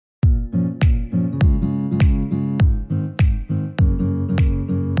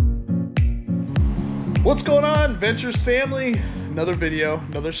What's going on, Ventures family? Another video,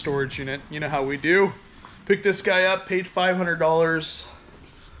 another storage unit. You know how we do. Picked this guy up, paid $500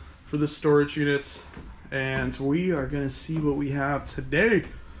 for this storage unit, and we are gonna see what we have today.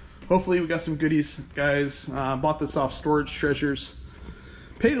 Hopefully we got some goodies, guys. Bought this off Storage Treasures.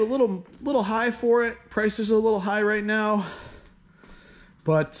 Paid a little high for it. Prices are a little high right now.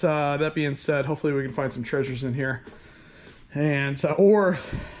 But that being said, hopefully we can find some treasures in here. And, or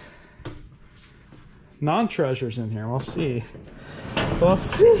non-treasures in here. We'll see. We'll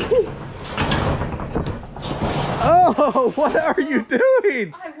see. Oh, what are you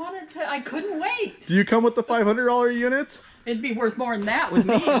doing? I couldn't wait. Do you come with the $500 unit? It'd be worth more than that with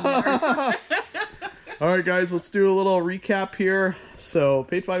me in there. All right, guys, let's do a little recap here. So,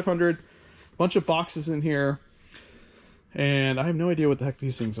 paid $500, bunch of boxes in here, and I have no idea what the heck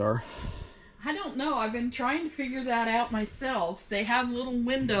these things are. I don't know. I've been trying to figure that out myself. They have little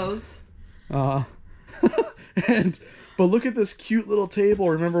windows. But look at this cute little table.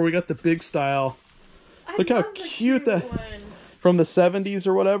 Remember, we got the big style. Look how cute that from the 70s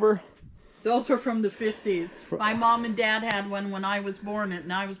or whatever. Those were from the 50s. My mom and dad had one when I was born,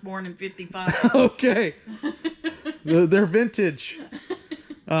 and I was born in 55. Okay. They're vintage.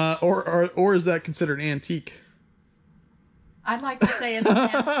 Or is that considered antique? I'd like to say it's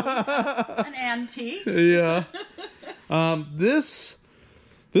an antique. Yeah.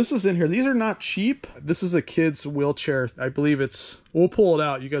 This is in here. These are not cheap. This is a kid's wheelchair. I believe we'll pull it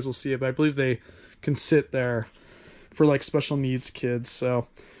out. You guys will see it, but I believe they can sit there for like special needs kids. So,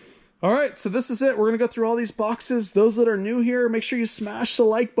 all right. So this is it. We're going to go through all these boxes. Those that are new here, make sure you smash the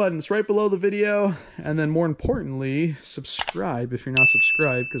like buttons right below the video. And then more importantly, subscribe if you're not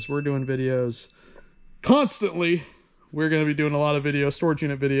subscribed, because we're doing videos constantly. We're going to be doing a lot of videos, storage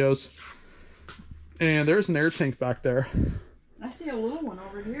unit videos. And there's an air tank back there. I see a little one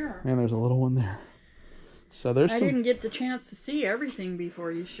over here. And there's a little one there. So I didn't get the chance to see everything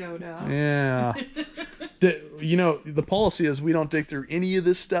before you showed up. Yeah. You know, the policy is we don't dig through any of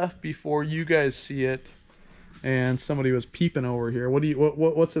this stuff before you guys see it. And somebody was peeping over here.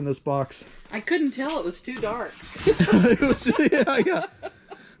 What's in this box? I couldn't tell. It was too dark. Yeah.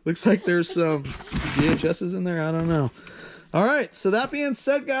 Looks like there's some VHSs in there. I don't know. All right, so that being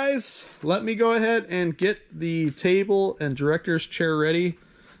said, guys, let me go ahead and get the table and director's chair ready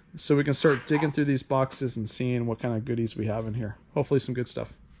so we can start digging through these boxes and seeing what kind of goodies we have in here. Hopefully some good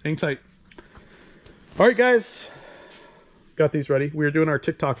stuff. Hang tight. All right, guys, got these ready. We are doing our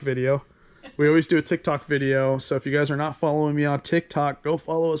TikTok video. We always do a TikTok video, so if you guys are not following me on TikTok, go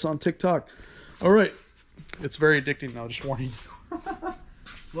follow us on TikTok. All right, it's very addicting now, just warning you.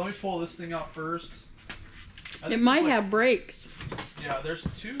 So let me pull this thing out first. It might have brakes. Yeah, there's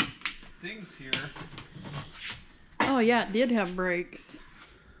two things here. Oh yeah, it did have brakes.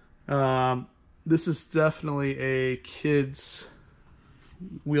 This is definitely a kid's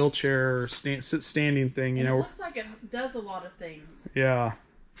wheelchair standing thing, you know. It looks like it does a lot of things. Yeah.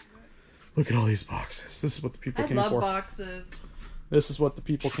 Look at all these boxes. This is what the people came for. I love boxes. This is what the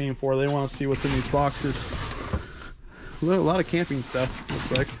people came for. They want to see what's in these boxes. A lot of camping stuff,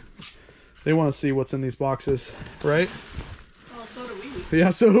 looks like. They want to see what's in these boxes, right? Well, so do we.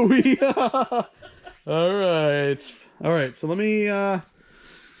 Yeah, so do we. All right. So let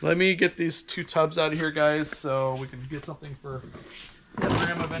me get these two tubs out of here, guys, so we can get something for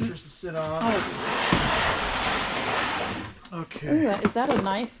GrandmaVentures to sit on. Oh. Okay. Ooh, is that a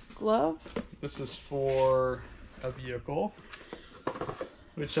nice glove? This is for a vehicle.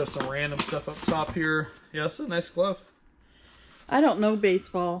 We just have some random stuff up top here. Yeah, it's a nice glove. I don't know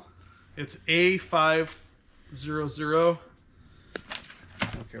baseball. It's A500.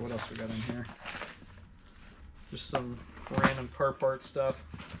 Okay, what else we got in here? Just some random car part stuff.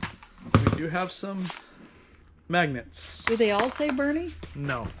 We do have some magnets. Do they all say Bernie?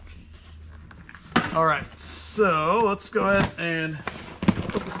 No. All right, so let's go ahead and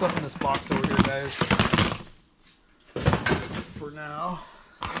put the stuff in this box over here, guys. For now.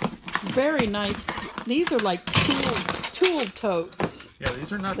 Very nice. These are like tool totes. Yeah,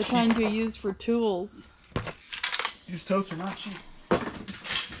 these are not the cheap. kind you use for tools. These totes are not cheap.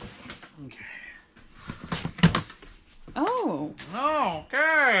 Okay. Oh.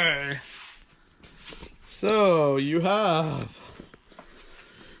 Okay. So you have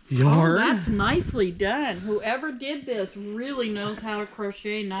yarn. Oh, that's nicely done. Whoever did this really knows how to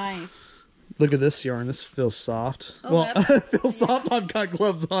crochet nice. Look at this yarn. This feels soft. Oh, well, it feels soft. I've got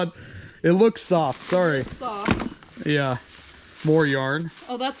gloves on. It looks soft. Sorry. It's soft. Yeah. More yarn.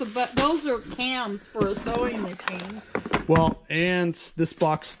 Oh, that's those are cams for a sewing machine. Well, and this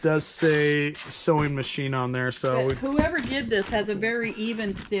box does say sewing machine on there, so whoever did this has a very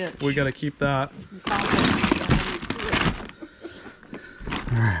even stitch. We got to keep that.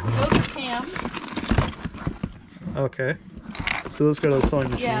 All right. Those are cams. Okay. So let's go to the sewing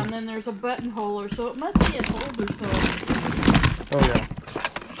machine. Yeah, and then there's a button holder, so it must be a holder sewing. Oh yeah,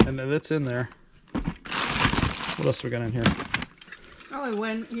 and then it's in there. What else we got in here? Oh,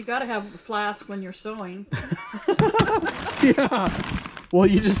 when you got to have a flask when you're sewing. Yeah. Well,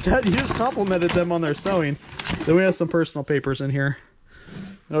 you just complimented them on their sewing. Then we have some personal papers in here.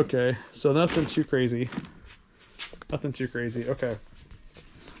 Okay, so nothing too crazy. Nothing too crazy. Okay.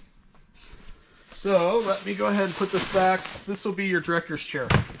 So let me go ahead and put this back. This will be your director's chair.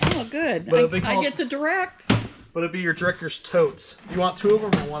 Oh, good. I get to direct. But it'll be your director's totes. You want 2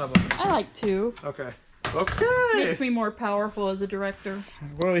 of them or 1 of them? I like 2. Okay. Okay. Makes me more powerful as a director.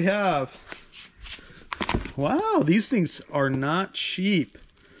 What do we have? Wow, these things are not cheap.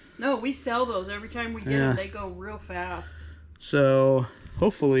 No, we sell those every time we get them. They go real fast. So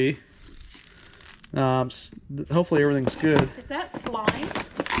hopefully, everything's good. Is that slime?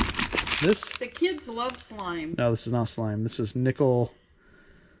 The kids love slime. No, this is not slime. This is nickel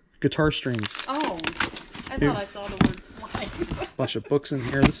guitar strings. Oh, I thought I saw the word slime. Bunch of books in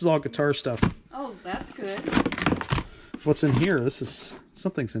here. This is all guitar stuff. Oh, that's good. What's in here?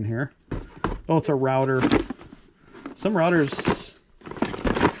 Something's in here. Oh, it's a router. Some routers. Is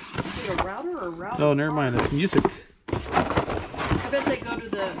it a router or a router? Oh, never mind. It's music. I bet they go to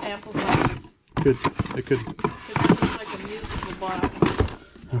the amplifiers. Good. It could. It looks like a musical box.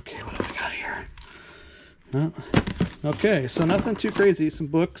 Okay, what do we got here? Oh. Okay, so nothing too crazy. Some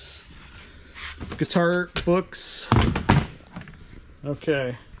books. Guitar books.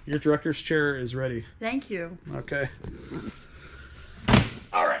 Okay, your director's chair is ready. Thank you. Okay.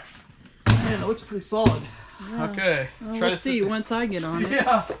 All right. Man, it looks pretty solid. Yeah. Okay. Well, try to see once I get on it.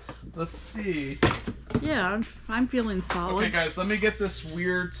 Yeah. Let's see. Yeah, I'm feeling solid. Okay, guys, let me get this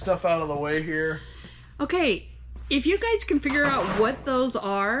weird stuff out of the way here. Okay, if you guys can figure out what those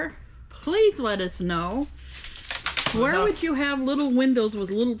are, please let us know. Where would you have little windows with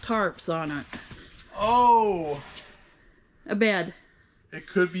little tarps on it? Oh. A bed. It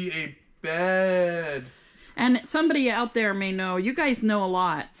could be a bed. And somebody out there may know. You guys know a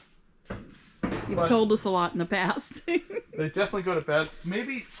lot. You've told us a lot in the past. They definitely go to bed.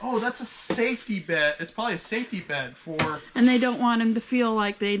 Maybe, oh, that's a safety bed. It's probably a safety bed for... And they don't want them to feel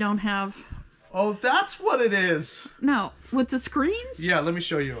like they don't have... Oh, that's what it is. No, with the screens? Yeah, let me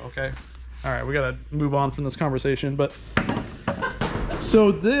show you, okay? All right, we got to move on from this conversation, but...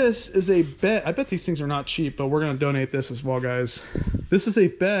 So this is a bed. I bet these things are not cheap, but we're going to donate this as well, guys. This is a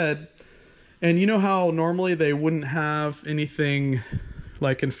bed, and you know how normally they wouldn't have anything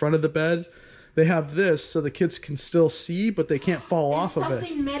like in front of the bed? They have this so the kids can still see, but they can't fall off of it.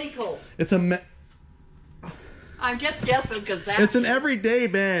 Something medical. It's a... I'm just guessing because that's... It's an everyday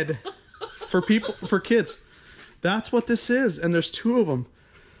bed for people, for kids. That's what this is, and there's 2 of them.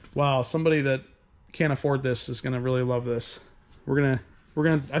 Wow, somebody that can't afford this is going to really love this. I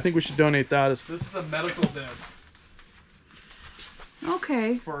think we should donate that. This is a medical bed.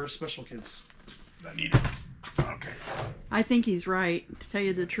 Okay. For special kids that need it. Okay. I think he's right, to tell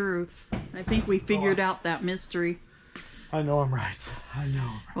you the truth. I think we figured out that mystery. I know I'm right. I know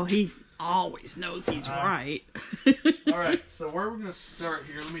I'm right. Well, he always knows he's right. All right, so where are we going to start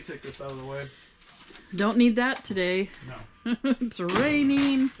here? Let me take this out of the way. Don't need that today. No. It's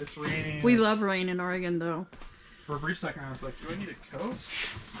raining. It's raining. We love rain in Oregon, though. For a brief second, I was like, do I need a coat?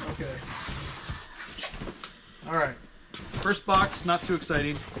 Okay. All right. First box, not too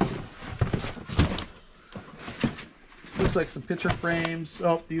exciting. Looks like some picture frames.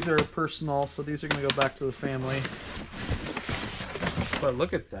 Oh, these are personal, so these are going to go back to the family. But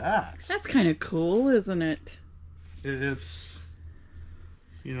look at that. That's kind of cool, isn't it? It's,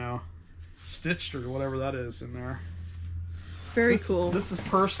 you know, stitched or whatever that is in there. Very cool. This is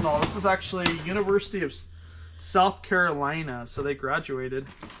personal. This is actually University of South Carolina, so they graduated,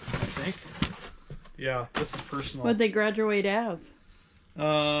 I think. Yeah, this is personal. What'd they graduate as?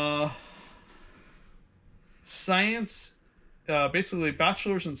 Science, basically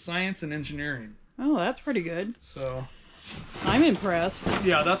bachelor's in science and engineering. Oh, that's pretty good. So, I'm impressed.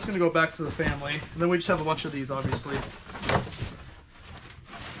 Yeah, that's going to go back to the family. And then we just have a bunch of these, obviously.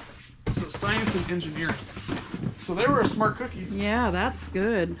 So, science and engineering. So, they were smart cookies. Yeah, that's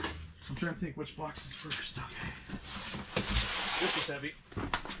good. I'm trying to think which box is first. Okay. This is heavy.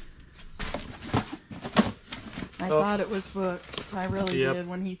 I thought it was books. I really did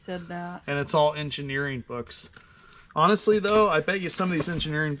when he said that. And it's all engineering books. Honestly, though, I bet you some of these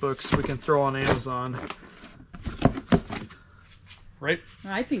engineering books we can throw on Amazon. Right?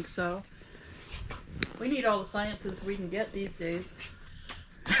 I think so. We need all the scientists we can get these days.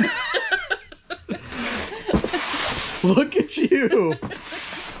 Look at you!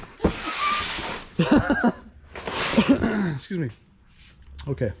 Excuse me.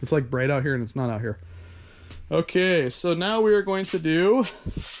 Okay, it's like bright out here and it's not out here. Okay, so now we are going to do...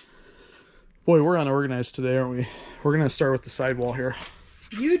 Boy, we're unorganized today, aren't we? We're going to start with the sidewall here.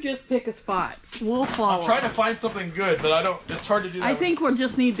 You just pick a spot. We'll follow. I'm trying to find something good, but I don't... It's hard to do that. I think we'll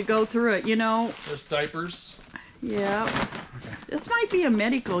just need to go through it, you know. There's diapers. Yeah. Okay. This might be a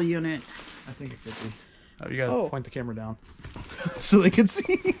medical unit. I think it could be. Oh, you gotta point the camera down so they can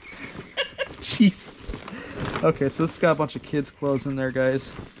see. Jesus. Okay, so this has got a bunch of kids' clothes in there,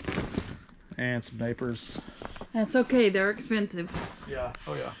 guys, and some diapers. That's okay. They're expensive. Yeah.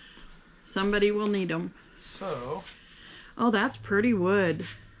 Oh yeah. Somebody will need them. So. Oh, that's pretty wood.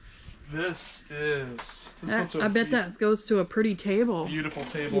 This is. I bet that goes to a pretty table. Beautiful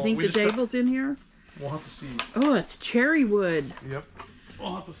table. You think the table's in here? We'll have to see. Oh, it's cherry wood. Yep.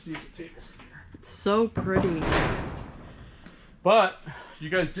 We'll have to see if the table's in here. It's so pretty. But you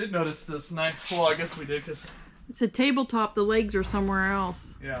guys did notice this night. Well, I guess we did because it's a tabletop. The legs are somewhere else.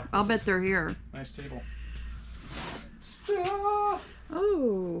 Yeah. I'll bet they're here. Nice table.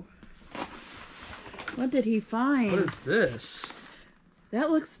 Oh. What did he find? What is this? That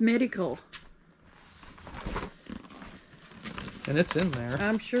looks medical. And it's in there.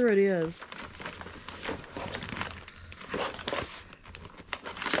 I'm sure it is.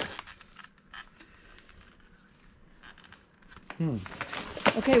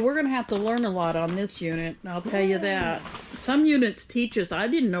 Okay, we're going to have to learn a lot on this unit, I'll tell you that. Some units teach us. I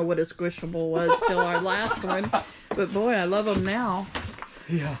didn't know what a squishable was till our last one, but boy, I love them now.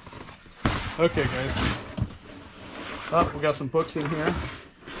 Yeah. Okay, guys. Oh, we got some books in here.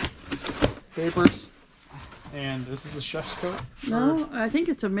 Papers. And this is a chef's coat? No, I think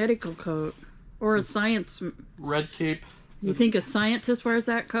it's a medical coat. Or a science... Red cape. You think a scientist wears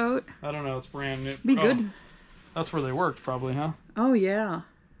that coat? I don't know, it's brand new. Be good. That's where they worked, probably, huh? Oh, yeah.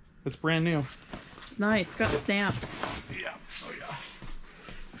 It's brand new. It's nice. It's got stamps. Yeah. Oh, yeah.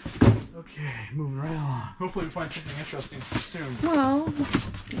 Okay, moving right along. Hopefully we find something interesting soon. Well...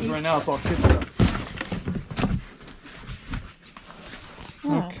 Right now it's all kid stuff.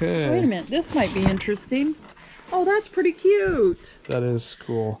 Oh, okay. Wait a minute. This might be interesting. Oh, that's pretty cute. That is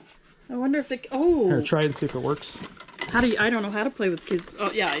cool. I wonder if they... Oh. Here, try it and see if it works. How do you... I don't know how to play with kids.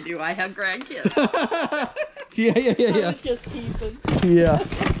 Oh, yeah, I do. I have grandkids. Yeah. I was just teasing. Yeah.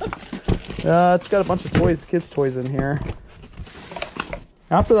 It's got a bunch of toys, kids' toys in here.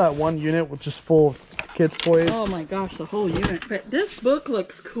 After that one unit, which is full of kids' toys. Oh my gosh, the whole unit. But this book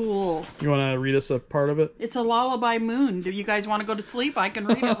looks cool. You want to read us a part of it? It's a lullaby moon. Do you guys want to go to sleep? I can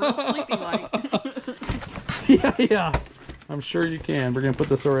read it real sleepy like. Yeah. I'm sure you can. We're going to put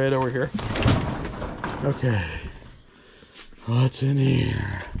this right over here. Okay. What's in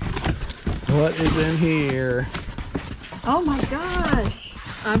here? What is in here? Oh my gosh.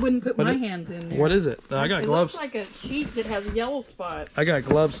 I wouldn't put my hands in there. What is it? I got gloves. It looks like a sheet that has yellow spots. I got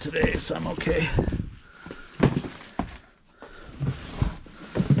gloves today, so I'm okay.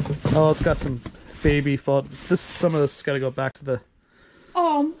 Oh, it's got some baby fault. Some of this has got to go back to the...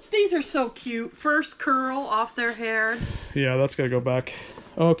 Oh, these are so cute. First curl off their hair. Yeah, that's got to go back.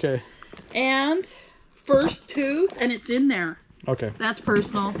 Okay. And first tooth, and it's in there. Okay. That's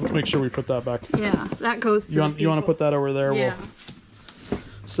personal. Let's make sure we put that back. Yeah, that goes to You want to put that over there? Yeah.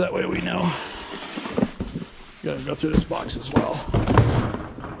 So that way we know. You gotta go through this box as well.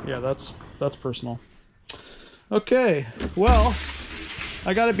 Yeah, that's personal. Okay, well,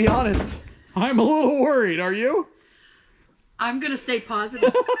 I gotta be honest. I'm a little worried. Are you? I'm gonna stay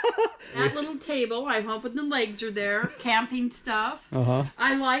positive. That little table, I'm hoping the legs are there. Camping stuff. Uh-huh.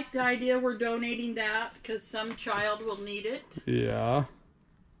 I like the idea we're donating that because some child will need it. Yeah.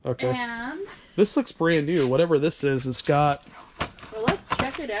 Okay. And this looks brand new. Whatever this is, it's got... Well, let's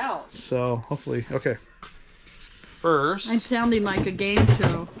check it out. So, hopefully... Okay. First... I'm sounding like a game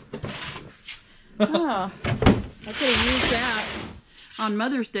show. Oh, I could have used that on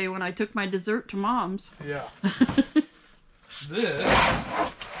Mother's Day when I took my dessert to Mom's. Yeah. This...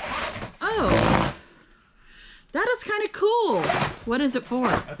 Oh. That is kind of cool. What is it for?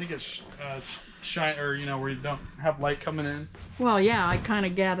 I think it's shine, or you know, where you don't have light coming in. Well, yeah, I kind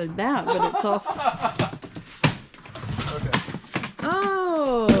of gathered that, but it's all... Okay.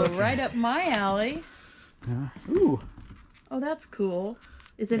 Oh, okay. Right up my alley. Yeah. Ooh. Oh, that's cool.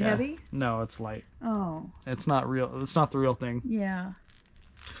 Is it heavy? No, it's light. Oh. It's not real. It's not the real thing. Yeah.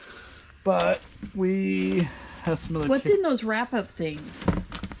 But we has some other. What's in those wrap-up things?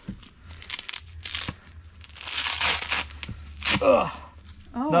 Ugh.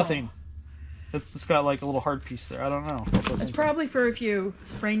 Oh. Nothing. It's got like a little hard piece there. I don't know. It's probably for if you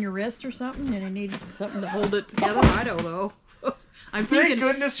sprain your wrist or something and you need something to hold it together. I don't know. I'm thinking. Thank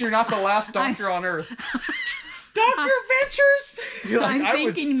goodness you're not the last doctor on earth. Dr. Ventures? I'm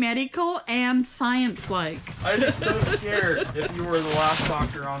thinking medical and science-like. I'm just so scared if you were the last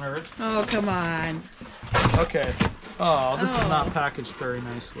doctor on earth. Oh, come on. Okay. Oh, this is not packaged very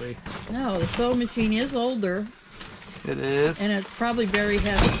nicely. No, the sewing machine is older. It is. And it's probably very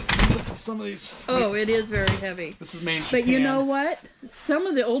heavy. Some of these. Oh, it is very heavy. This is made in But you know what? Some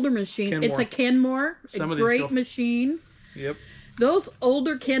of the older machines, Kenmore. it's a Kenmore, a great machine. Yep. Those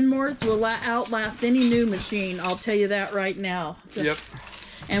older Kenmores will outlast any new machine, I'll tell you that right now. Yep.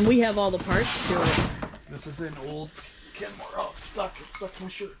 And we have all the parts to it. This is an old Kenmore. Oh, it's stuck. It's stuck to my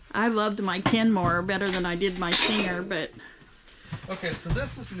shirt. I loved my Kenmore better than I did my Singer, but... Okay, so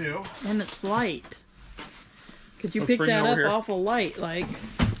this is new. And it's light. Because you Let's picked bring it that over up here. awful light, like...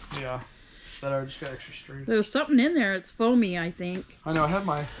 Yeah. That I just got extra string. There's something in there. It's foamy, I think. I know. I have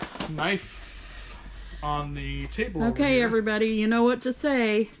my knife on the table. Okay, everybody, you know what to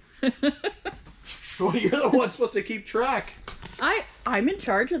say. Well, you're the one supposed to keep track. I'm in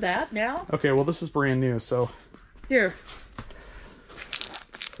charge of that now. Okay, well, this is brand new, so. Here.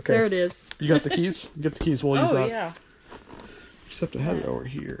 Okay. There it is. You got the keys? Get the keys. We'll use that. Oh, yeah. Just have to have it over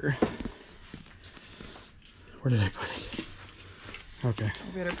here. Where did I put it? Okay.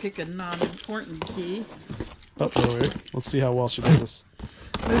 I better pick a non-important key. Oh, wait. Let's see how well she does this.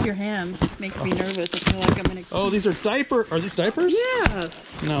 Move your hands. Makes me nervous. I feel like I'm gonna... Oh, these are Are these diapers? Yeah.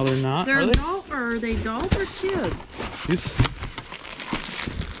 No, they're not. They're are they? adult, or are they adults or kids? These...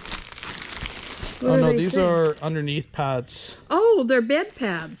 What Oh, do no, they these say? are underneath pads. Oh, they're bed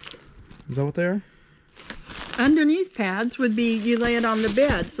pads. Is that what they are? Underneath pads would be you lay it on the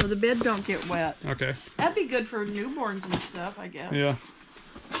bed so the bed don't get wet. Okay. That'd be good for newborns and stuff, I guess. Yeah.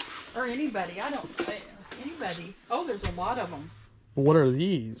 Or anybody. I don't say anybody. Oh, there's a lot of them. What are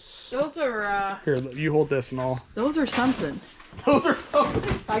these? Those are, Here, you hold this and all. those are something. Those are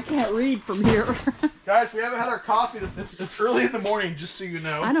something. I can't read from here. Guys, we haven't had our coffee. It's early in the morning, just so you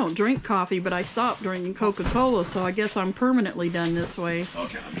know. I don't drink coffee, but I stopped drinking Coca-Cola, so I guess I'm permanently done this way.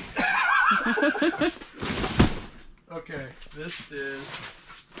 Okay. Okay, this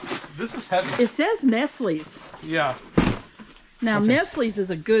is heavy. It says Nestle's. Yeah. Now, Okay. Nestle's is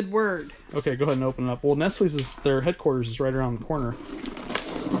a good word. Okay, go ahead and open it up. Well, Nestle's their headquarters is right around the corner.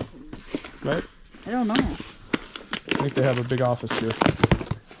 Right? I don't know. I think they have a big office here.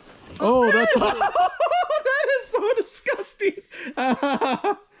 Oh, that's that is so disgusting.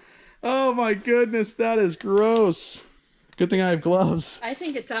 Oh my goodness, that is gross. Good thing I have gloves. I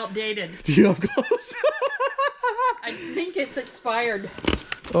think it's outdated. Do you have gloves? I think it's expired.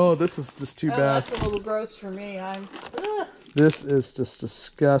 Oh, this is just too bad. That's a little gross for me. This is just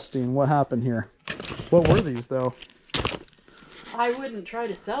disgusting. What happened here? What were these, though? I wouldn't try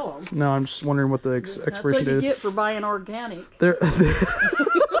to sell them. No, I'm just wondering what the expiration That's what date you is. get for buying organic. They're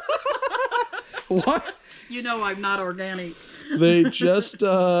what? You know I'm not organic. They just,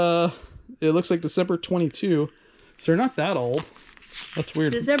 it looks like December 22. So they're not that old. That's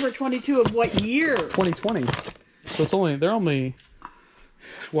weird. December 22 of what year? 2020. So they're only,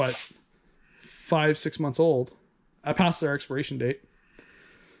 what, 5-6 months old. I passed their expiration date.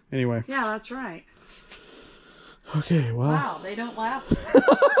 Anyway. Yeah, that's right. Okay, well. Wow, they don't last.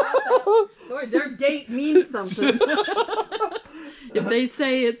 Boy, their date means something. If they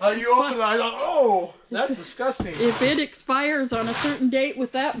say it's... You open it, I go, oh, that's disgusting. If it expires on a certain date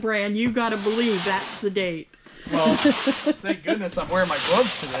with that brand, you gotta believe that's the date. Well, thank goodness I'm wearing my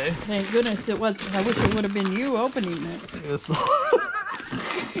gloves today. Thank goodness it was. I wish it would have been you opening it. Yes.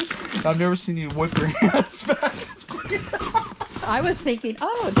 I've never seen you whip your hands back. I was thinking,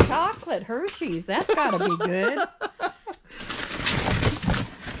 oh, chocolate Hershey's. That's gotta be good.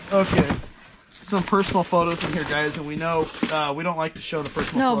 Okay. Some personal photos in here, guys, and we know we don't like to show the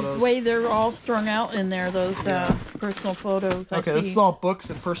personal No, photos. the way they're all strung out in there, those personal photos. Okay, this is all books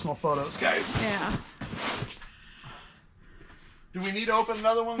and personal photos, guys. Yeah. Do we need to open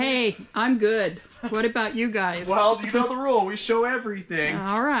another one? Hey, I'm good. What about you guys? Well, you know the rule. We show everything.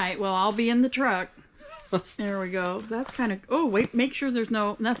 All right. Well, I'll be in the truck. There we go. That's kind of... Oh, wait. Make sure there's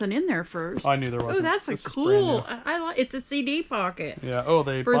nothing in there first. I knew there wasn't. Oh, that's This a is brand cool... new. I like. It's a CD pocket. Yeah. Oh,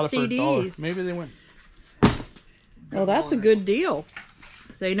 they For bought it for $1. CDs. Maybe they went. Well, that's a good deal.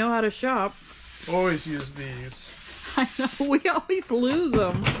 They know how to shop. Always use these. I know. We always lose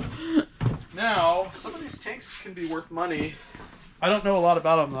them. Now, some of these tanks can be worth money. I don't know a lot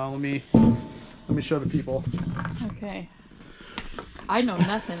about them though. Let Let me show the people. Okay. I know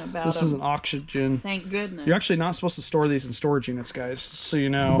nothing about This them. is an oxygen. Thank goodness. You're actually not supposed to store these in storage units, guys, so you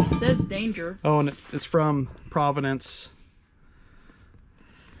know. It says danger. Oh, and it's from Providence.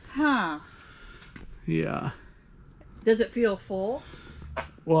 Huh. Yeah. Does it feel full?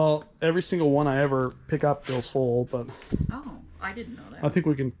 Well, every single one I ever pick up feels full, but Oh, I didn't know that. I think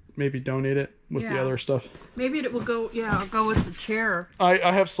we can maybe donate it with the Yeah. other stuff. Maybe it will go, yeah, I'll go with the chair.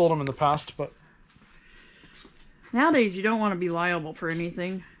 I have sold them in the past, but... Nowadays, you don't want to be liable for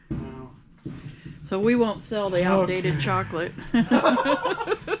anything. No. So we won't sell the outdated Okay. chocolate. Yeah,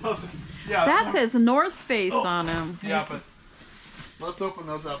 That says North Face on them. yeah, but let's open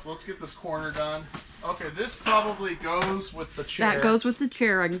those up. Let's get this corner done. Okay, this probably goes with the chair. That goes with the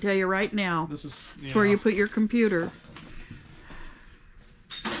chair, I can tell you right now. This is It's where you put your computer.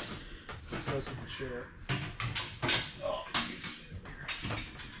 This goes with the chair. Oh, you stay over here.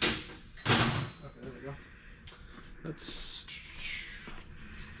 Okay, there we go. That's...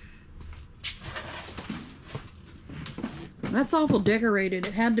 That's awful decorated.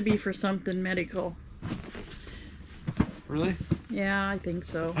 It had to be for something medical. Really? Yeah, I think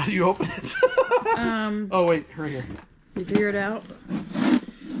so. How do you open it? Oh, wait, right here. You figure it out?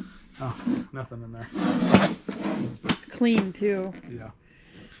 Oh, nothing in there. It's clean too. Yeah.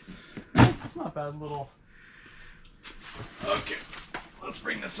 It's not bad, little... Okay, let's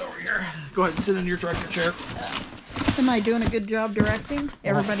bring this over here. Go ahead and sit in your director chair. Am I doing a good job directing?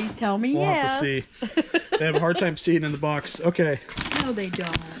 Everybody tell me We'll yes. have to see. They have a hard time seeing in the box. Okay, No, they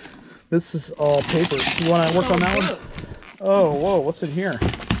don't. this is all paper. You want to work on that one? Oh, whoa, what's in here?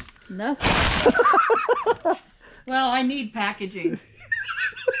 Nothing. Well, I need packaging.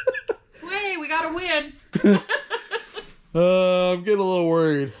 Wait, we gotta win. I'm getting a little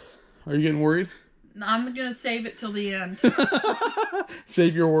worried. Are you getting worried? I'm gonna save it till the end.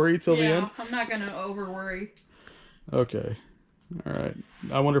 Save your worry till the end? I'm not gonna over worry. Okay. All right.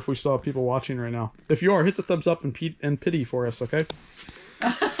 I wonder if we still have people watching right now. If you are, hit the thumbs up and pity for us, okay?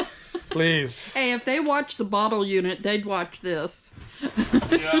 Please. Hey, if they watch the bottle unit, they'd watch this.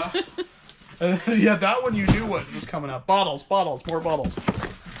 Yeah. Yeah, that one you knew what was coming up. Bottles, bottles, more bottles.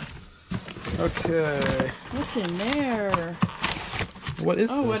 Okay. What's in there? What is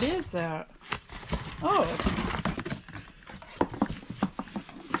this? Oh, what is that? Oh,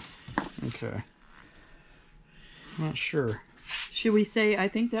 Okay. I'm not sure. should we say I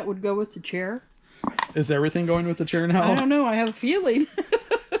think that would go with the chair? Is everything going with the chair now? I don't know. I have a feeling.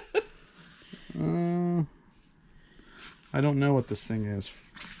 I don't know what this thing is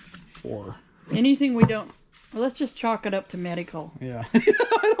for. Anything we don't... Well, let's just chalk it up to medical. Yeah.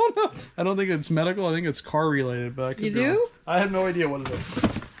 I don't know. I don't think it's medical. I think it's car related, but I could You be do? wrong. I have no idea what it is.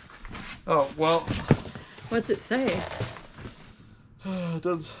 Oh, well. What's it say? It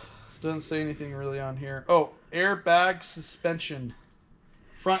doesn't say anything really on here. Oh, airbag suspension.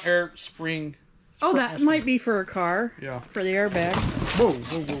 Front air spring. Oh, that might be for a car. Yeah. For the airbag. Whoa,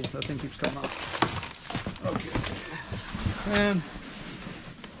 whoa, whoa. That thing keeps coming off. Okay. And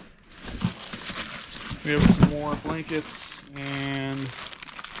we have some more blankets and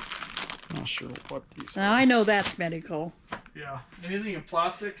I'm not sure what these Now are. I know that's medical. Yeah. Anything in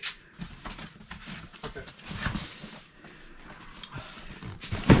plastic? Okay.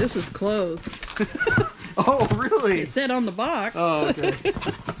 This is clothes. Oh, really? It said on the box. Oh, okay.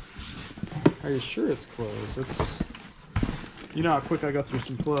 Are you sure it's clothes? It's... You know how quick I go through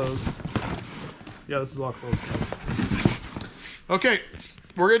some clothes. Yeah, this is all clothes, guys. Okay,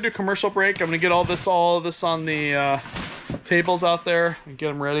 we're gonna do commercial break. I'm gonna get all this on the tables out there and get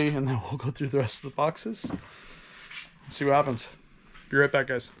them ready, and then we'll go through the rest of the boxes and see what happens. Be right back,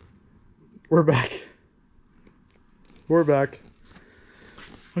 guys. We're back. We're back.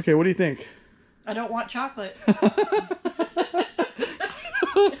 Okay, what do you think? I don't want chocolate.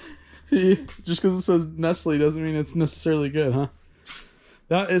 Just because it says Nestle doesn't mean it's necessarily good, huh?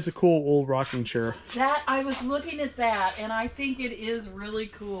 That is a cool old rocking chair. That, I was looking at that, and I think it is really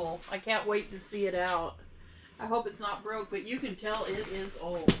cool. I can't wait to see it out. I hope it's not broke, but you can tell it is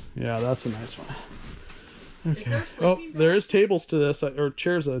old. Yeah, that's a nice one. Okay. Is there Oh, sleeping there bags? is tables to this, or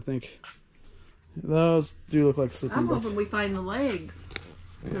chairs, I think. Those do look like sleeping I'm bags. hoping we find the legs.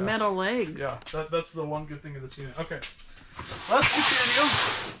 The Yeah. metal legs. Yeah, that's the one good thing of this unit. Okay, let's continue.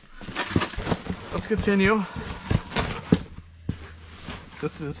 Let's continue.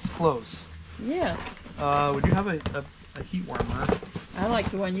 This is clothes. Yes. Would you have a heat warmer? I like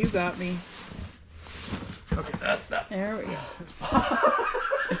the one you got me. Okay, that. There we go.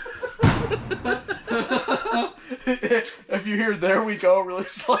 If you hear "there we go" really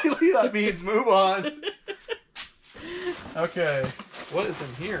slightly, that means move on. Okay, what is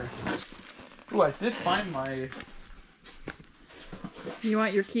in here? Oh, I did find my... You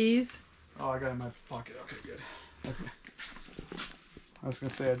want your keys? Oh, I got it in my pocket. Okay, good. Okay. I was going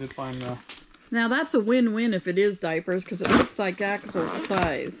to say, I did find the... Now, that's a win-win if it is diapers, because it looks like Axel's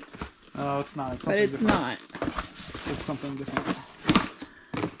size. Oh, it's not. It's But something it's different. not. It's something different.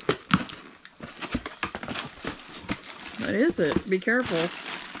 What is it? Be careful.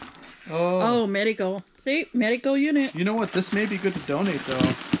 Oh. Oh, medical. See? Medical unit. You know what? This may be good to donate, though.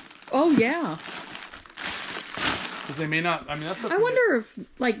 Oh, yeah. Because they may not... I mean, that's... I wonder if,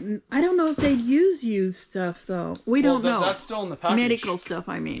 like, I don't know if they'd use used stuff, though. We don't know. That's still in the package. Medical stuff,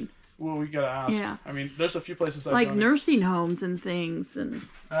 I mean. Well, we gotta ask. Yeah. I mean, there's a few places I've like donated. nursing homes and things. And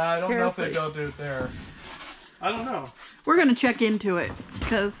I don't know if they carefully. go do it there. I don't know. We're going to check into it,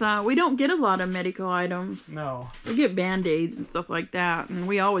 because we don't get a lot of medical items. No. We get Band-Aids and stuff like that, and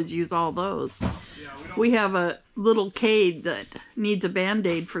we always use all those. Yeah, we don't... We have a little Cade that needs a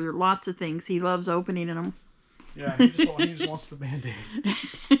Band-Aid for lots of things. He loves opening them. Yeah, he just wants the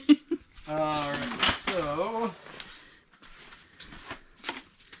Band-Aid. Alright, so...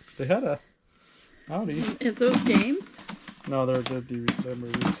 They had a... Howdy. It's those games? No, they're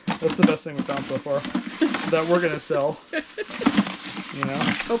movies. That's the best thing we found so far. That we're gonna sell. You know?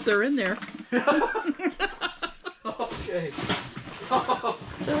 Hope they're in there. Okay.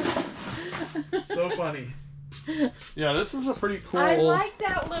 So funny. Yeah, this is a pretty cool... I like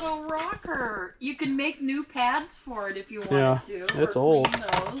that little rocker. You can make new pads for it if you wanted to. It's or old.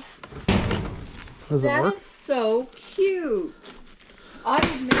 clean those. Does it work? That is so cute. I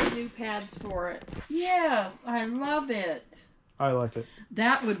would make new pads for it. Yes, I love it. I like it.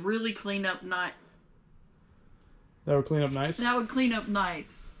 That would really clean up nice. That would clean up nice? That would clean up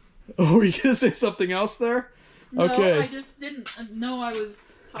nice. Oh, were you going to say something else there? No, Okay. I just didn't know I was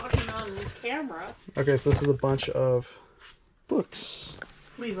talking on camera. Okay, so this is a bunch of books.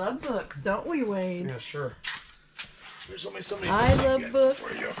 We love books, don't we, Wade? Yeah, sure. There's only so many I books love can books.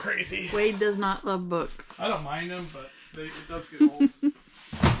 Before you go crazy. Wade does not love books. I don't mind them, but it does get old.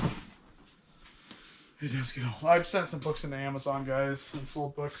 It does get old. I've sent some books into Amazon, guys, and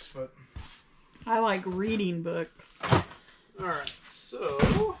sold books, but... I like reading books. Alright, so...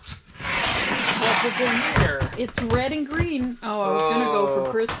 What was in here? It's red and green. Oh, I was going to go for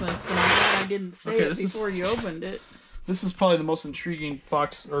Christmas, but I'm glad I didn't say it before you opened it. This is probably the most intriguing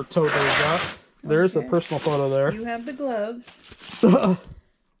box or tote that we got. There's a personal photo there. You have the gloves.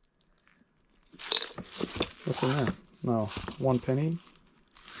 What's in there? No, 1 penny.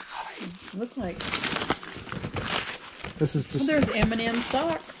 Look like... This is just... Well, there's M&M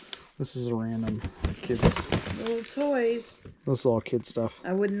socks. This is a random kids. Little toys. This is all kid stuff.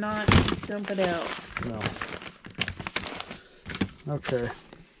 I would not dump it out. No. Okay.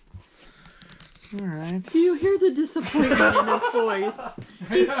 Alright. Do you hear the disappointment in his voice?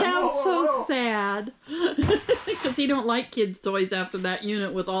 He sounds so sad. Because he don't like kids' toys after that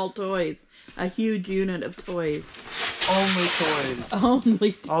unit with all toys. A huge unit of toys. Only toys.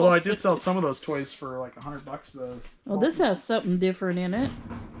 Only toys. Although I did sell some of those toys for like $100 though. Well, this has something different in it.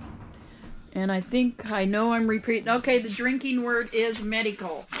 And I think I know I'm repeating. Okay, the drinking word is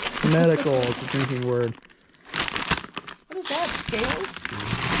medical. Medical is a drinking word. What is that? Scales?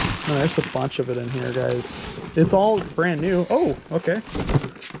 Oh, there's a bunch of it in here, guys. It's all brand new. Oh, okay.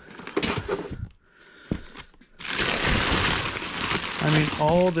 I mean,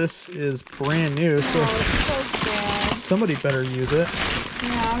 all this is brand new, so Oh, it's so sad. somebody better use it.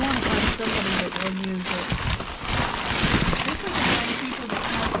 Yeah, I want to find somebody that will use it. This is the kind of people that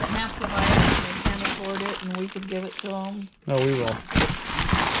have to buy it and they can't afford it, and we could give it to them. Oh, we will.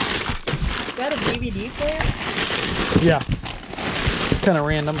 Is that a DVD player? Yeah. Kind of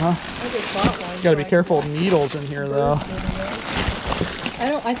random, huh? I just bought one. Gotta be so I careful of can- needles in here, though. I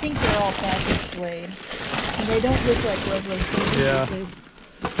think they're all packaged Wade. And they don't look like regular things. Yeah.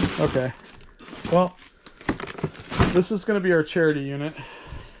 Okay. Well, this is going to be our charity unit.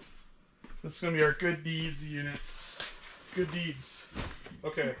 This is going to be our good deeds units. Good deeds.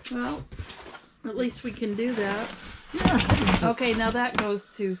 Okay. Well, at least we can do that. Yeah. Okay, now that goes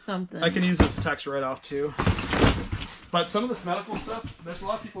to something. I can use this tax write-off too. But some of this medical stuff, there's a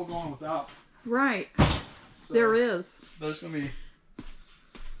lot of people going without. Right. So There is. There's going to be...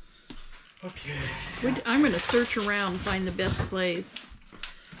 Okay. I'm going to search around and find the best place.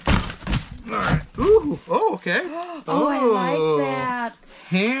 Alright. Ooh. Oh, okay. Oh, I like that.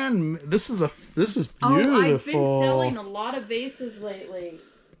 This is beautiful. Oh, I've been selling a lot of vases lately.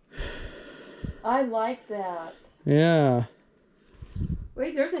 I like that. Yeah.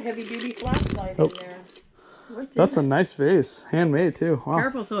 Wait, there's a heavy-duty flashlight Oh. in there. What's That's a in it? nice vase. Handmade, too. Wow.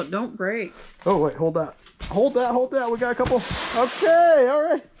 Careful so it don't break. Oh, wait. Hold that. Hold that. Hold that. We got a couple. Okay. All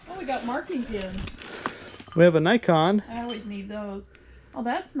right. Oh, we got marking pins. We have a Nikon. I always need those. Oh,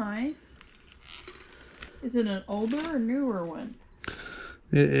 that's nice. Is it an older or newer one?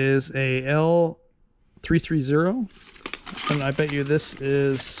 It is a L330. And I bet you this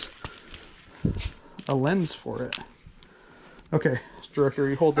is a lens for it. Okay, Director,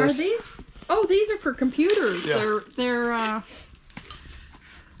 you hold this. Are these? Oh, these are for computers. Yeah. They're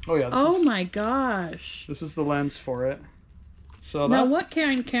Oh yeah. oh my gosh. This is the lens for it. So Now, what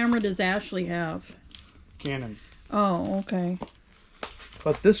kind of camera does Ashley have? Canon. Oh, okay.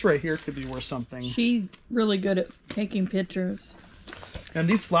 But this right here could be worth something. She's really good at taking pictures. And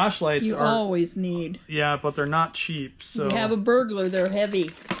these flashlights You are always need. yeah, but they're not cheap. So You have a burglar, they're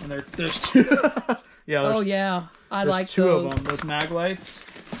heavy. and there's two. Yeah. Oh yeah, I like two those. of them. Those mag lights.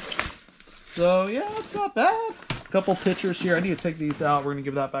 So yeah, it's not bad. Couple pictures here. I need to take these out. We're gonna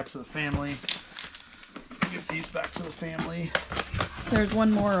give that back to the family. Give these back to the family. There's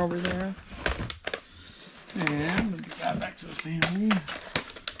one more over there. And we'll give that back to the family.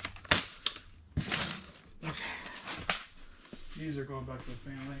 Okay. These are going back to the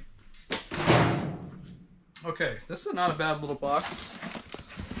family. Okay, this is not a bad little box.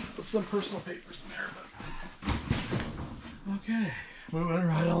 With some personal papers in there, but okay. Moving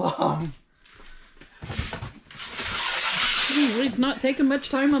right along. He's not taking much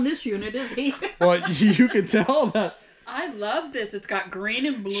time on this unit, is he? Well, you can tell that I love this. It's got green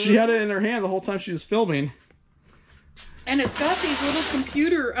and blue. she had it in her hand the whole time she was filming. And it's got these little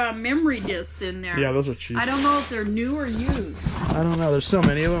computer memory discs in there. Yeah, those are cheap. I don't know if they're new or used. I don't know. There's so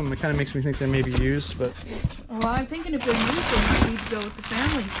many of them. It kind of makes me think they may be used, but Well, I'm thinking if they're used, they might need to go with the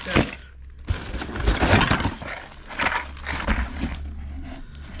family stuff.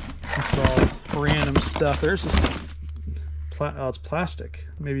 it's all random stuff. There's this. Oh, it's plastic.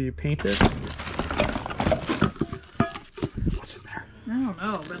 Maybe you paint it. What's in there? I don't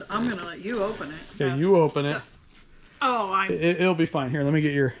know, but I'm going to let you open it. Okay, you open it. Oh, It'll be fine. Here, let me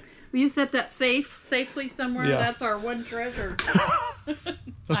get your. Will you set that safely somewhere? Yeah. That's our one treasure. Okay.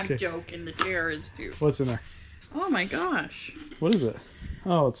 I'm joking. The chair is too. What's in there? Oh my gosh. What is it?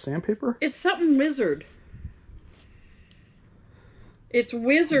 Oh, it's sandpaper? It's something wizard. It's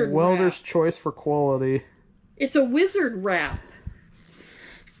wizard Welder's wrap. choice for quality. It's a wizard wrap.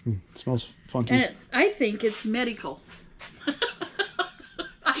 It smells funky. And I think it's medical.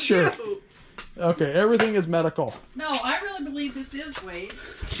 I Sure. do. Okay, everything is medical. No, I really believe this is Wade.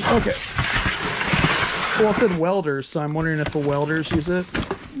 Okay. Well, it said welders, so I'm wondering if the welders use it.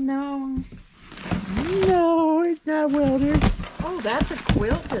 No. No, it's not welders. Oh, that's a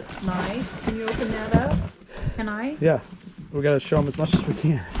quilt that's nice. Can you open that up? Can I? Yeah, we gotta show them as much as we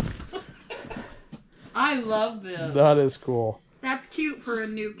can. I love this. That is cool. That's cute for a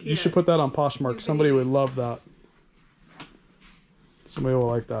new kid. You should put that on Poshmark. Somebody would love that. Somebody will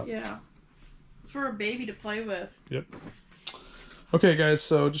like that. Yeah. It's for a baby to play with. Yep. Okay, guys,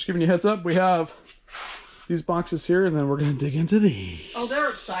 so just giving you a heads up, we have these boxes here, and then we're going to dig into these. Oh, they're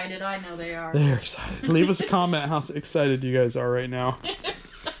excited. I know they are. They're excited. Leave us a comment how excited you guys are right now.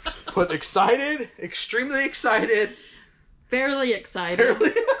 Put excited, extremely excited. Fairly excited.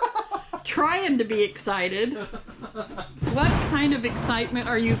 Barely. Trying to be excited. What kind of excitement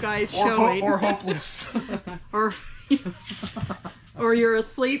are you guys showing? Or hopeless. or or you're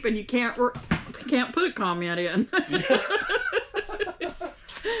asleep and you can't put a comment in.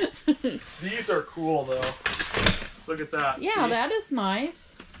 These are cool, though. Look at that. Yeah, See? that is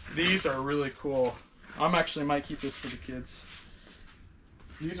nice. These are really cool. I'm actually might keep this for the kids.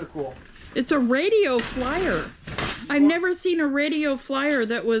 These are cool. It's a radio flyer. I've never seen a radio flyer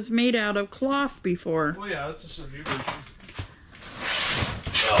that was made out of cloth before. Well, yeah, that's just a new version.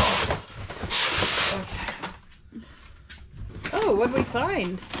 Oh, what'd we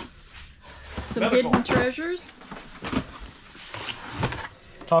find? Some Medical. hidden treasures?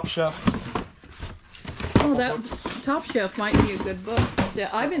 Top Chef. Oh, that Top Chef might be a good book. So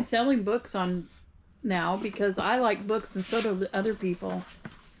I've been selling books on now because I like books and so do the other people.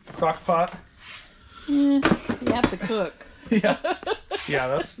 Crock pot. You have to cook. Yeah. Yeah,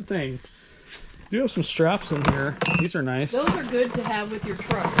 that's the thing. Do have some straps in here. These are nice. Those are good to have with your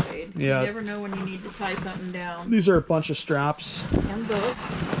truck, Wade. Yeah. You never know when you need to tie something down. These are a bunch of straps. And books.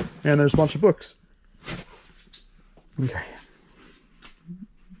 And there's a bunch of books. Okay.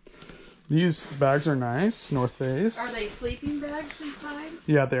 These bags are nice. North Face. Are they sleeping bags inside?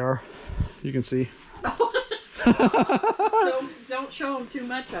 Yeah, they are. You can see. Don't show them too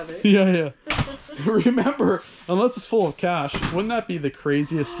much of it. Yeah, yeah. Remember, unless it's full of cash, wouldn't that be the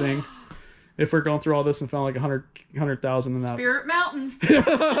craziest thing? If we're going through all this and found like 100,000 in that. Spirit Mountain.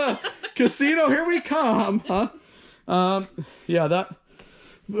 Casino, here we come, huh? Yeah,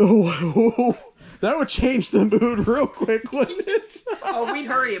 Oh, that would change the mood real quick, wouldn't it? Oh, we'd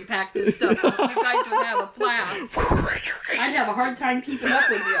hurry and pack this stuff up. You guys would have a plan. I'd have a hard time keeping up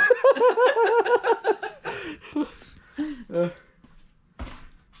with you.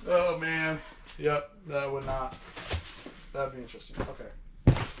 Oh man. Yep, that would not. That'd be interesting. Okay.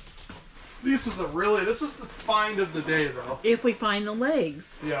 This is the find of the day though. If we find the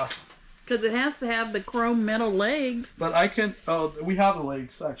legs. Yeah. Because it has to have the chrome metal legs. But I can, we have the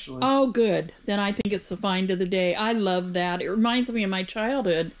legs actually. Oh, good. Then I think it's the find of the day. I love that. It reminds me of my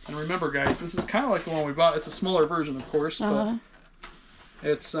childhood. And remember guys, this is kind of like the one we bought. It's a smaller version of course, but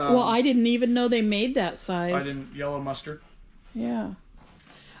it's... well, I didn't even know they made that size. Yellow mustard. Yeah.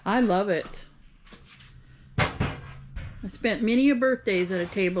 I love it. I spent many a birthdays at a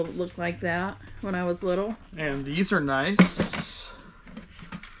table that looked like that when I was little. And these are nice.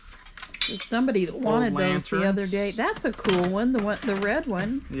 There's somebody that wanted those the other day. That's a cool one, the red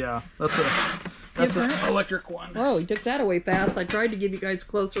one. Yeah, that's an electric one. Oh, you took that away fast. I tried to give you guys a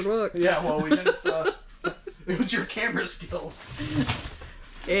closer look. Yeah, well, we didn't, it was your camera skills.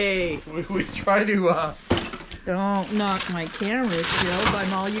 Hey. We try to, Don't knock my camera skills.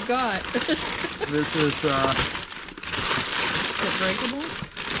 I'm all you got. This is, Is it breakable?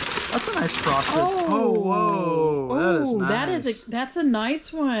 That's a nice frosted. Oh, whoa. That is nice. That's a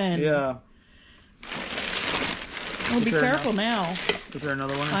nice one. Yeah. Oh, be careful now. Is there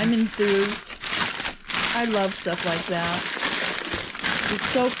another one? I'm enthused. I love stuff like that. It's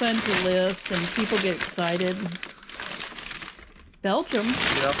so fun to list and people get excited. Belgium.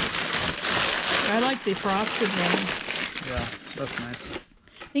 Yep. I like the frosted one. Yeah, that's nice.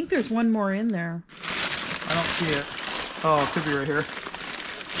 I think there's one more in there. I don't see it. Oh, it could be right here.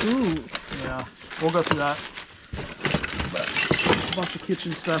 Ooh. Yeah, we'll go through that. But a bunch of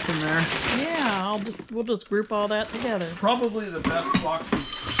kitchen stuff in there. Yeah, we'll just group all that together. Probably the best box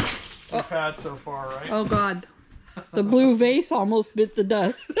we've had so far, right? Oh God, the blue vase almost bit the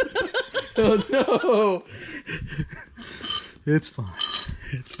dust. Oh no! It's fine.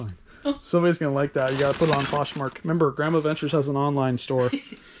 It's fine. Somebody's gonna like that. You gotta put it on Poshmark. Remember, GrandmaVentures has an online store.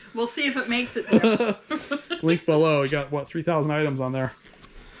 We'll see if it makes it there. Link below. You got what, 3,000 items on there.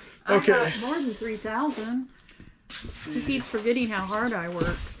 Okay. I got more than 3,000. He keeps forgetting how hard I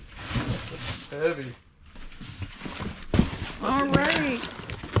work. This is heavy. All right.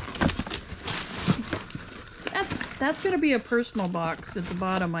 That's gonna be a personal box at the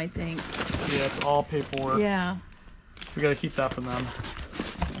bottom, I think. Yeah, it's all paperwork. Yeah. We gotta keep that for them.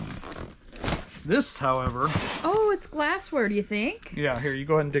 This, however... Oh, it's glassware, do you think? Yeah, here, you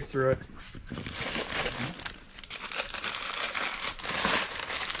go ahead and dig through it. Okay.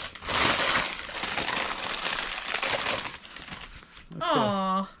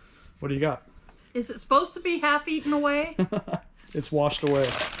 Aww. What do you got? Is it supposed to be half eaten away? It's washed away.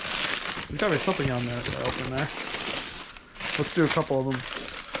 There's gotta be something else in there. Let's do a couple of them.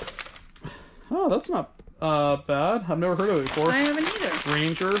 Oh, that's not bad. I've never heard of it before. I haven't either.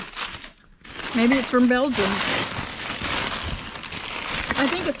 Ranger. Maybe it's from Belgium. I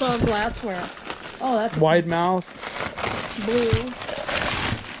think it's all glassware. Oh, that's Wide mouth. blue.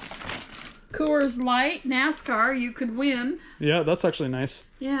 Coors Light, NASCAR, you could win. Yeah, that's actually nice.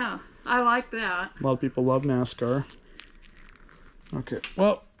 Yeah, I like that. A lot of people love NASCAR. Okay,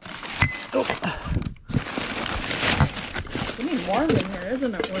 well. Oh. It's getting warm in here,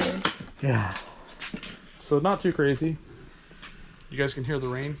 isn't it, Wade? Yeah. So not too crazy. You guys can hear the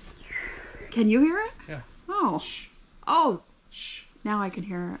rain? Can you hear it? Yeah. Oh. Shh. Oh. Shh. Now I can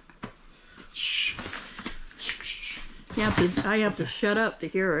hear it. Shh. Shh. Shh. I have to shut up to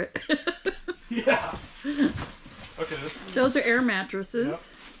hear it. Yeah. Okay, Those are air mattresses.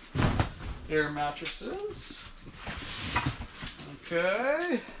 Yep. Air mattresses.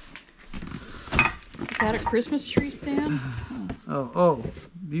 Okay. Is that a Christmas tree stand? Oh,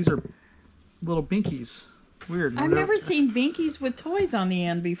 these are little binkies. Weird. I've never seen binkies with toys on the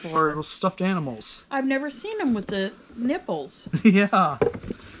end before. Or stuffed animals. I've never seen them with the nipples. Yeah.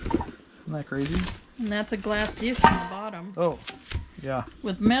 Isn't that crazy? And that's a glass dish on the bottom. Oh, yeah.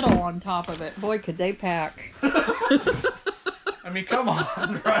 With metal on top of it. Boy, could they pack. I mean, come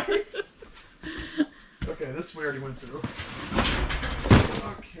on, right? Okay, this we already went through.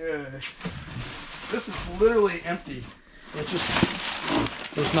 Okay. This is literally empty. It's just,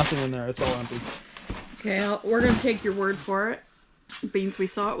 there's nothing in there. It's all empty. Okay, we're going to take your word for it. It means we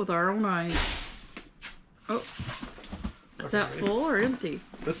saw it with our own eyes. Oh. Is that full or empty?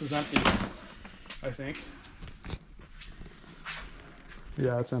 This is empty, I think.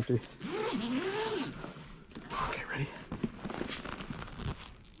 Yeah, it's empty. Okay, ready?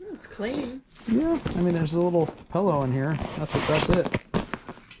 It's clean. Yeah, I mean, there's a little pillow in here. That's it.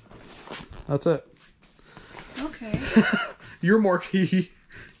 That's it. Okay. You're more key.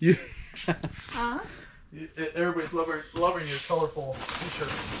 You. Huh? Everybody's loving your colorful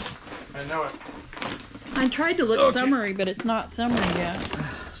t-shirt. I know it. I tried to look summery, but it's not summery yet.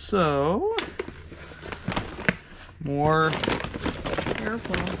 So, more.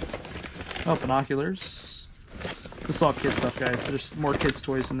 Careful. Oh, binoculars. This is all kid stuff, guys. There's more kids'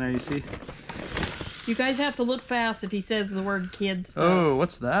 toys in there, you see? You guys have to look fast if he says the word kid stuff. Oh,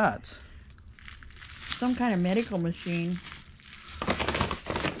 what's that? Some kind of medical machine.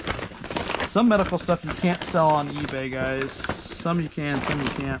 Some medical stuff you can't sell on eBay, guys. Some you can, some you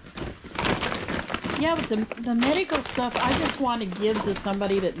can't. Yeah, but the medical stuff, I just want to give to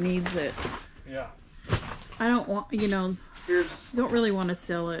somebody that needs it. Yeah. I don't want, you know, don't really want to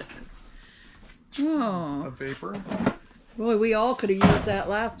sell it. Oh. A vapor. Boy, we all could have used that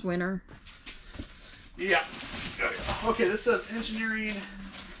last winter. Yeah. Okay, this says engineering.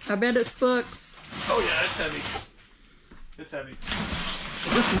 I bet it's books. Oh yeah, it's heavy. It's heavy.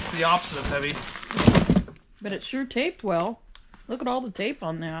 This is the opposite of heavy. But it sure taped well. Look at all the tape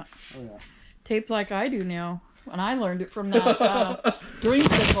on that. Oh yeah. Taped like I do now. And I learned it from that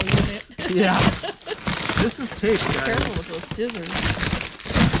dreamsicle unit. Yeah. This is tape, guys. Careful with those scissors.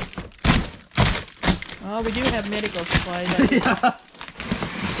 Oh, we do have medical supplies. Yeah.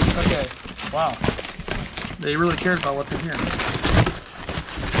 Okay. Wow. They really cared about what's in here.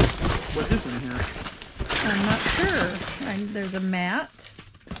 What is in here? I'm not sure. There's a mat,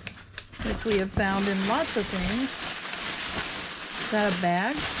 which we have found in lots of things. Is that a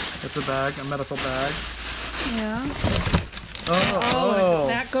bag? It's a bag, a medical bag. Yeah. Oh.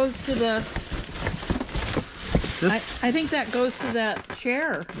 That goes to the... I think that goes to that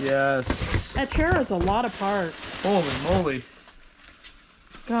chair. Yes. That chair has a lot of parts. Holy moly.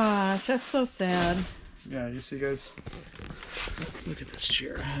 Gosh, that's so sad. Yeah, you see, guys? Look at this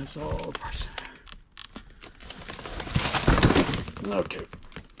chair. It has all the parts in there. Okay.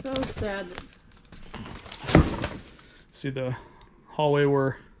 So sad. See the hallway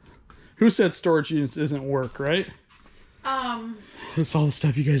where... Who said storage units isn't work, right? It's all the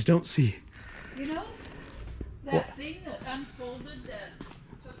stuff you guys don't see. You know, that thing that unfolded that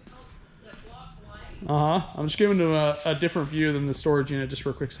took out that block light? Uh-huh. I'm just giving them a different view than the storage unit just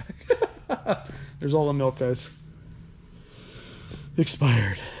for a quick sec. There's all the milk, guys.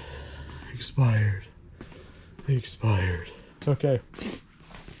 Expired. Expired. Expired. Okay.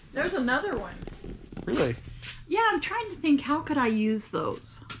 There's another one. Really? Yeah, I'm trying to think, how could I use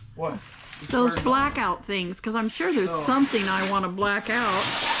those? What? Those blackout things, because I'm sure there's something I want to black out.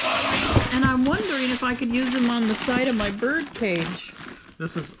 And I'm wondering if I could use them on the side of my bird cage.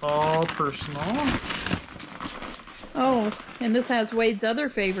 This is all personal. Oh, and this has Wade's other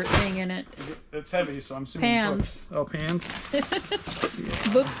favorite thing in it. It's heavy, so I'm assuming pans. books. Oh, pans?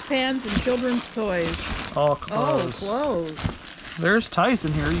 Books, pans, and children's toys. All clothes. Oh, clothes. There's ties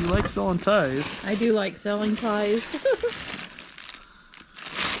in here. You like selling ties. I do like selling ties.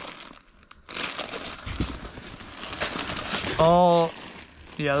 All,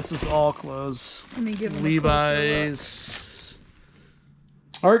 yeah, this is all clothes. Let me give them Levi's.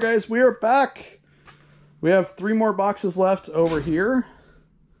 All right, guys, we are back. We have 3 more boxes left over here.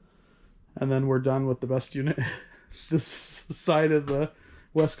 And then we're done with the best unit this side of the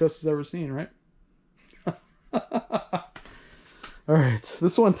West Coast has ever seen, right? All right,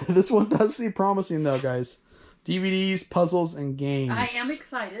 this one does seem promising though, guys. DVDs, puzzles, and games. I am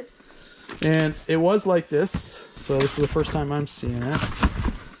excited. And it was like this, so this is the first time I'm seeing it.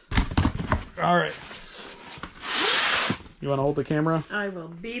 All right. You want to hold the camera? I will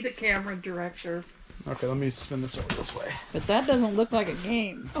be the camera director. Okay, let me spin this over this way. But that doesn't look like a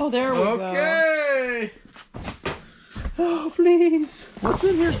game. Oh, there we go. Okay. Oh, please. What's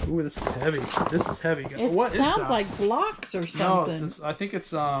in here? Ooh, this is heavy. This is heavy. It sounds like blocks or something. No, I think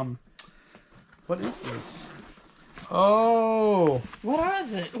it's, what is this? Oh. What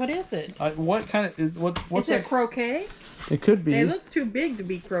is it? What is it? What kind of, what's Is it croquet? It could be. They look too big to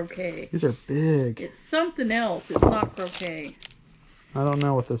be croquet. These are big. It's something else. It's not croquet. I don't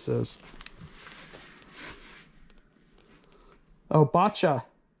know what this is. Oh, bocce.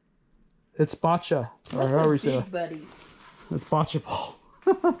 It's bocce. Or however you say it. Buddy? It's bocce ball.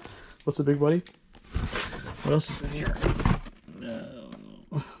 What's a big buddy? What else is in here?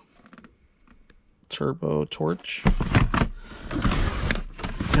 Turbo torch.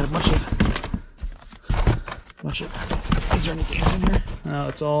 Got a bunch of. Is there any games in here? No,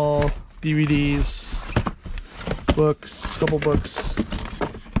 it's all DVDs, books, couple books.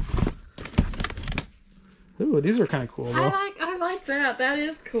 Ooh, these are kind of cool though. I like that. That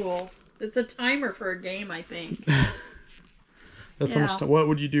is cool. It's a timer for a game, I think. That's how much time. What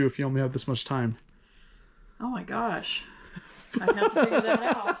would you do if you only had this much time? Oh my gosh. I'd have to figure that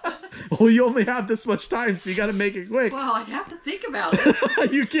out. Well, you only have this much time, so you got to make it quick. Well, I'd have to think about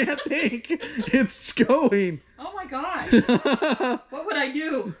it. You can't think. It's going. Oh my gosh. What would I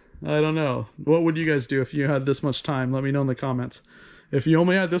do? I don't know. What would you guys do if you had this much time? Let me know in the comments. If you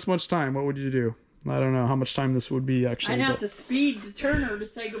only had this much time, what would you do? I don't know how much time this would be, actually. I'd have to speed to Turner to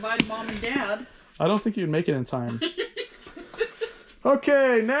say goodbye to Mom and Dad. I don't think you'd make it in time.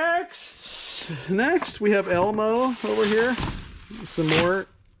 Okay, next we have Elmo over here. Some more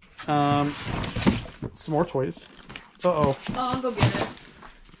toys. Oh, I'll go get it.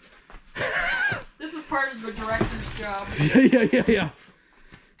 This is part of the director's job. Yeah.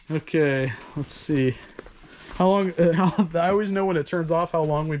 Okay, let's see. How long? I always know when it turns off how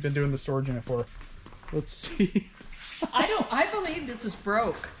long we've been doing the storage unit for. Let's see. I believe this is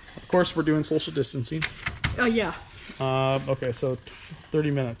broke. Of course, we're doing social distancing. Oh yeah. Okay, so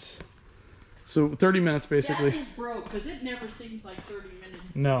 30 minutes. So 30 minutes basically. That is broke because it never seems like 30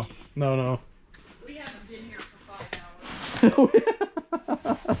 minutes. No. We haven't been here for 5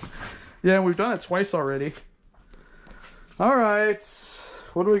 hours. Yeah, we've done it twice already. All right,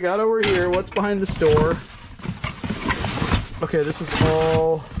 what do we got over here? What's behind this door? Okay, this is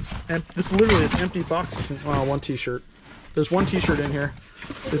all. This literally is empty boxes. Well, one T-shirt. There's one T-shirt in here.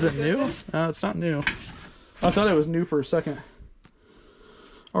 Is it new? No, it's not new. I thought it was new for a second.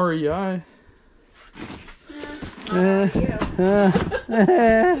 REI.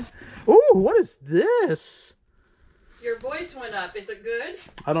 Ooh, what is this? Your voice went up. Is it good?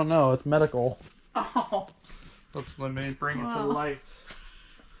 I don't know. It's medical. Oh. Let me bring it to light.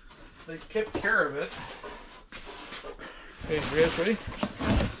 They kept care of it. Okay, you guys ready?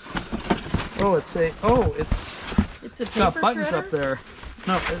 Oh, it's a It's got paper buttons shredder? up there.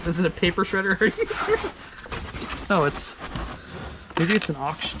 No, is it a paper shredder? Are you serious? No, maybe it's an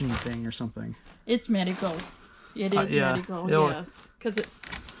oxygen thing or something. It's medical. It is yeah. medical, Yeah. yes. Because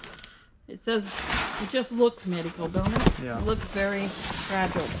it says, it just looks medical, don't it? Yeah. It looks very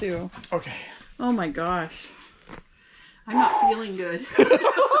fragile, too. Okay. Oh my gosh. I'm not feeling good.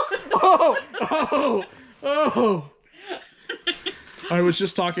 Oh! I was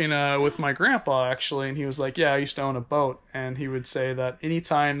just talking with my grandpa, actually, and he was like, yeah, I used to own a boat, and he would say that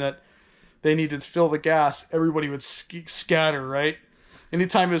anytime that they needed to fill the gas, everybody would scatter, right?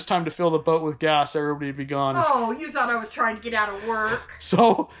 Anytime it was time to fill the boat with gas, everybody would be gone. Oh, you thought I was trying to get out of work.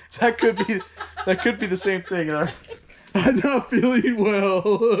 So that could be the same thing. I'm not feeling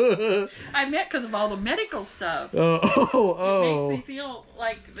well. I meant because of all the medical stuff. Oh. It makes me feel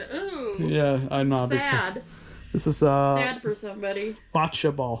like, ooh. Yeah, I'm not. Sad. This is sad for somebody.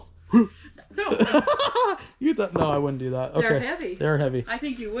 Bocce ball. So You thought? No, I wouldn't do that. Okay. they're heavy. They're heavy. I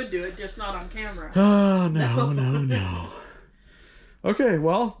think you would do it, just not on camera. Oh, no. Okay,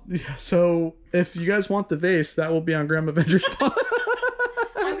 well, so if you guys want the vase, that will be on GrandmaVentures.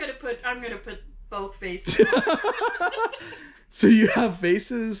 I'm gonna put both faces. So you have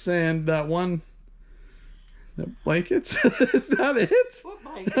vases and one blankets. Is that it? What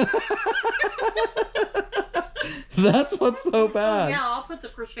blanket? That's what's so bad. Oh, yeah, I'll put the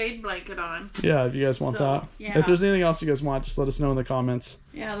crocheted blanket on. Yeah, if you guys want that. Yeah. If there's anything else you guys want, just let us know in the comments.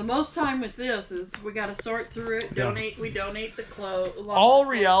 Yeah, the most time with this is we got to sort through it. We donate the clothes. All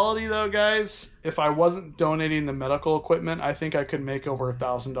reality though, guys, if I wasn't donating the medical equipment, I think I could make over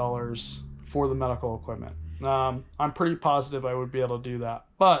 $1,000 for the medical equipment. I'm pretty positive I would be able to do that.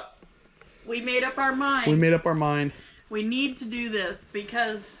 But we made up our mind. We need to do this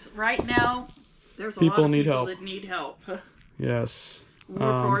because right now there's a people lot of need people help. that need help. Yes.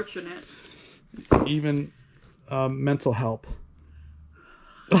 We're fortunate. Even mental help.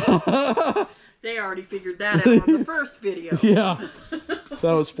 They already figured that out on the first video. Yeah. So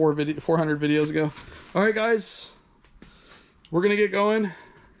that was 400 videos ago. All right, guys. We're going to get going.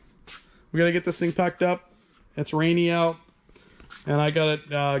 We got to get this thing packed up. It's rainy out. And I got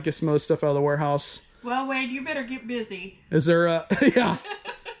to get some other stuff out of the warehouse. Well, Wade, you better get busy. Is there yeah.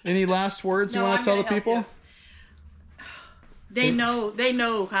 Any last words you want to tell the people? They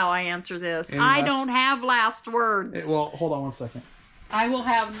know how I answer this. I don't have last words. Well, hold on one second. I will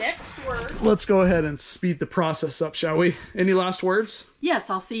have next words. Let's go ahead and speed the process up, shall we? Any last words?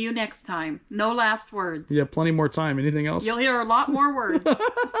 Yes, I'll see you next time. No last words. You have plenty more time. Anything else? You'll hear a lot more words.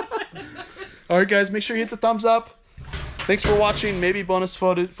 All right, guys, make sure you hit the thumbs up. Thanks for watching. Maybe bonus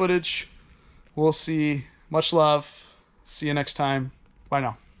footage. We'll see. Much love. See you next time. Bye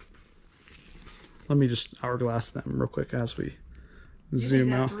now. Let me just hourglass them real quick as we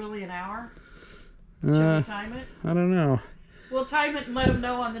zoom out. That's really an hour? Should we time it? I don't know. We'll time it and let them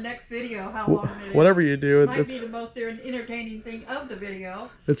know on the next video how long it is. Whatever you do, Might be the most entertaining thing of the video.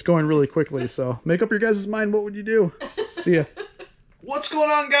 It's going really quickly, so make up your guys' mind. What would you do? See ya. What's going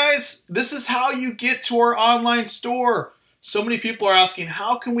on, guys? This is how you get to our online store. So many people are asking,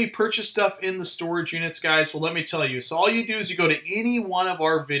 how can we purchase stuff in the storage units, guys? Well, let me tell you. So all you do is you go to any one of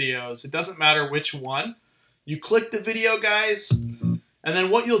our videos. It doesn't matter which one. You click the video, guys, and then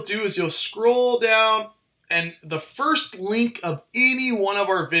what you'll do is you'll scroll down, and the first link of any one of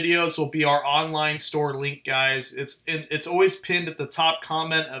our videos will be our online store link, guys. It's always pinned at the top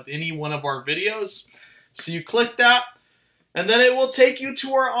comment of any one of our videos. So you click that, and then it will take you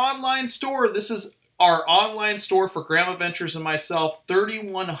to our online store. This is our online store for GrandmaVentures and myself.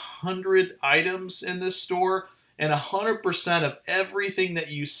 3,100 items in this store, and 100% of everything that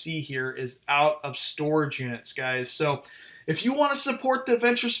you see here is out of storage units, guys. So if you want to support the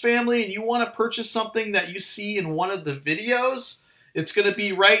Ventures family and you want to purchase something that you see in one of the videos, it's going to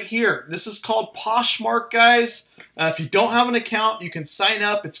be right here. This is called Poshmark, guys. If you don't have an account, you can sign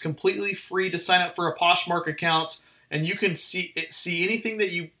up. It's completely free to sign up for a Poshmark account, and you can see anything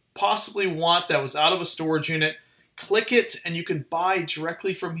that you possibly want that was out of a storage unit. Click it, and you can buy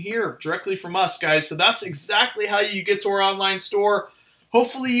directly from here, directly from us, guys. So that's exactly how you get to our online store.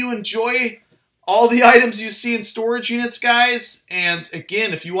 Hopefully you enjoy all the items you see in storage units, guys. And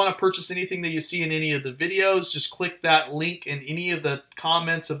again, if you want to purchase anything that you see in any of the videos, just click that link in any of the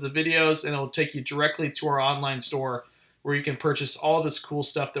comments of the videos, and it'll take you directly to our online store where you can purchase all this cool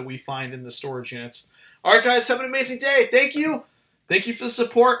stuff that we find in the storage units. All right, guys, have an amazing day. Thank you. Thank you for the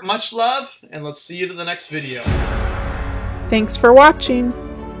support. Much love, and let's see you to the next video. Thanks for watching.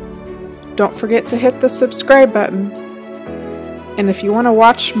 Don't forget to hit the subscribe button. And if you want to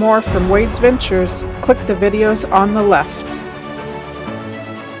watch more from Wade's Ventures, click the videos on the left.